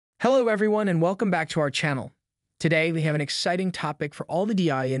Hello everyone and welcome back to our channel. Today we have an exciting topic for all the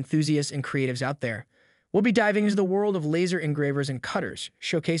DIY enthusiasts and creatives out there. We'll be diving into the world of laser engravers and cutters,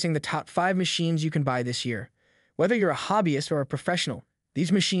 showcasing the top 5 machines you can buy this year. Whether you're a hobbyist or a professional,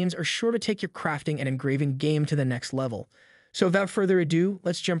 these machines are sure to take your crafting and engraving game to the next level. So without further ado,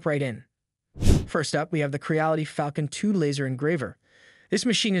 let's jump right in. First up, we have the Creality Falcon 2 laser engraver. This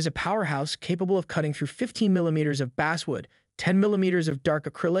machine is a powerhouse capable of cutting through 15 millimeters of basswood, 10 millimeters of dark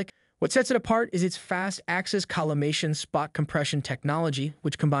acrylic. What sets it apart is its fast axis collimation spot compression technology,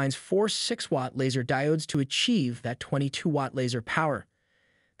 which combines 4 6-watt laser diodes to achieve that 22-watt laser power.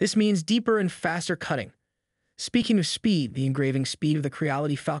 This means deeper and faster cutting. Speaking of speed, the engraving speed of the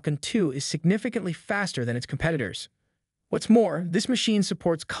Creality Falcon 2 is significantly faster than its competitors. What's more, this machine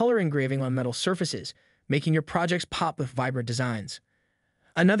supports color engraving on metal surfaces, making your projects pop with vibrant designs.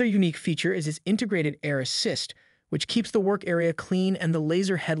 Another unique feature is its integrated air assist, which keeps the work area clean and the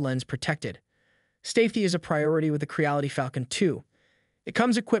laser head lens protected. Safety is a priority with the Creality Falcon 2. It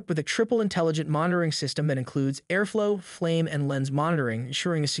comes equipped with a triple intelligent monitoring system that includes airflow, flame, and lens monitoring,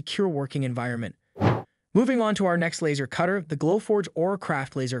 ensuring a secure working environment. Moving on to our next laser cutter, the Glowforge ORTUR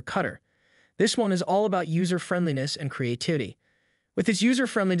laser cutter. This one is all about user-friendliness and creativity. With its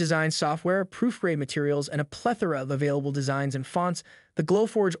user-friendly design software, proof-grade materials, and a plethora of available designs and fonts, the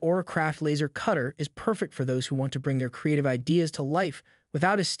Glowforge ORTUR laser cutter is perfect for those who want to bring their creative ideas to life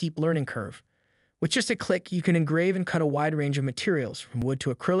without a steep learning curve. With just a click, you can engrave and cut a wide range of materials, from wood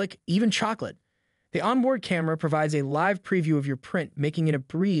to acrylic, even chocolate. The onboard camera provides a live preview of your print, making it a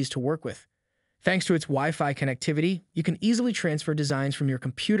breeze to work with. Thanks to its Wi-Fi connectivity, you can easily transfer designs from your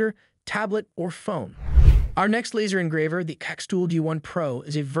computer, tablet, or phone. Our next laser engraver, the xTool D1 Pro,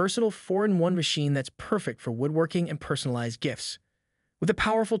 is a versatile 4-in-1 machine that's perfect for woodworking and personalized gifts. With a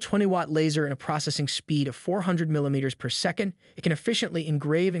powerful 20-watt laser and a processing speed of 400 millimeters per second, it can efficiently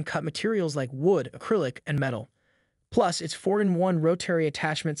engrave and cut materials like wood, acrylic, and metal. Plus, its 4-in-1 rotary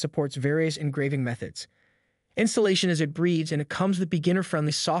attachment supports various engraving methods. Installation is a breeze, and it comes with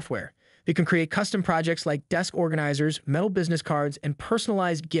beginner-friendly software. You can create custom projects like desk organizers, metal business cards, and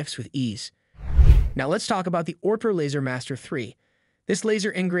personalized gifts with ease. Now let's talk about the ORTUR Laser Master 3. This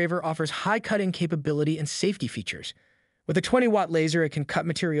laser engraver offers high cutting capability and safety features. With a 20-watt laser, it can cut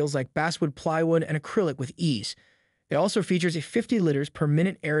materials like basswood plywood and acrylic with ease. It also features a 50 liters per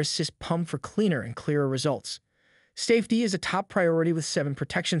minute air assist pump for cleaner and clearer results. Safety is a top priority with 7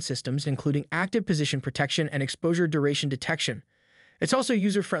 protection systems, including active position protection and exposure duration detection. It's also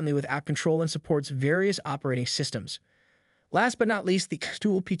user-friendly with app control and supports various operating systems. Last but not least, the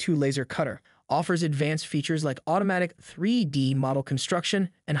xTool P2 laser cutter offers advanced features like automatic 3D model construction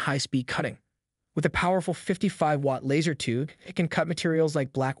and high-speed cutting. With a powerful 55-watt laser tube, it can cut materials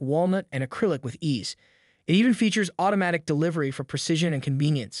like black walnut and acrylic with ease. It even features automatic delivery for precision and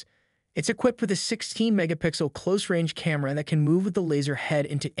convenience. It's equipped with a 16-megapixel close-range camera that can move with the laser head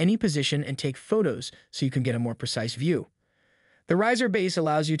into any position and take photos so you can get a more precise view. The riser base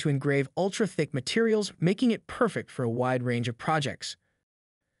allows you to engrave ultra-thick materials, making it perfect for a wide range of projects.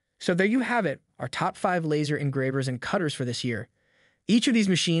 So there you have it, our top 5 laser engravers and cutters for this year. Each of these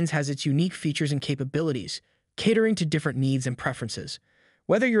machines has its unique features and capabilities, catering to different needs and preferences.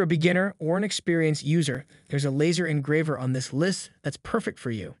 Whether you're a beginner or an experienced user, there's a laser engraver on this list that's perfect for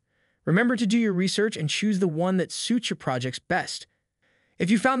you. Remember to do your research and choose the one that suits your projects best.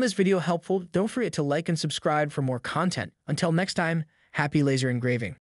 If you found this video helpful, don't forget to like and subscribe for more content. Until next time, happy laser engraving.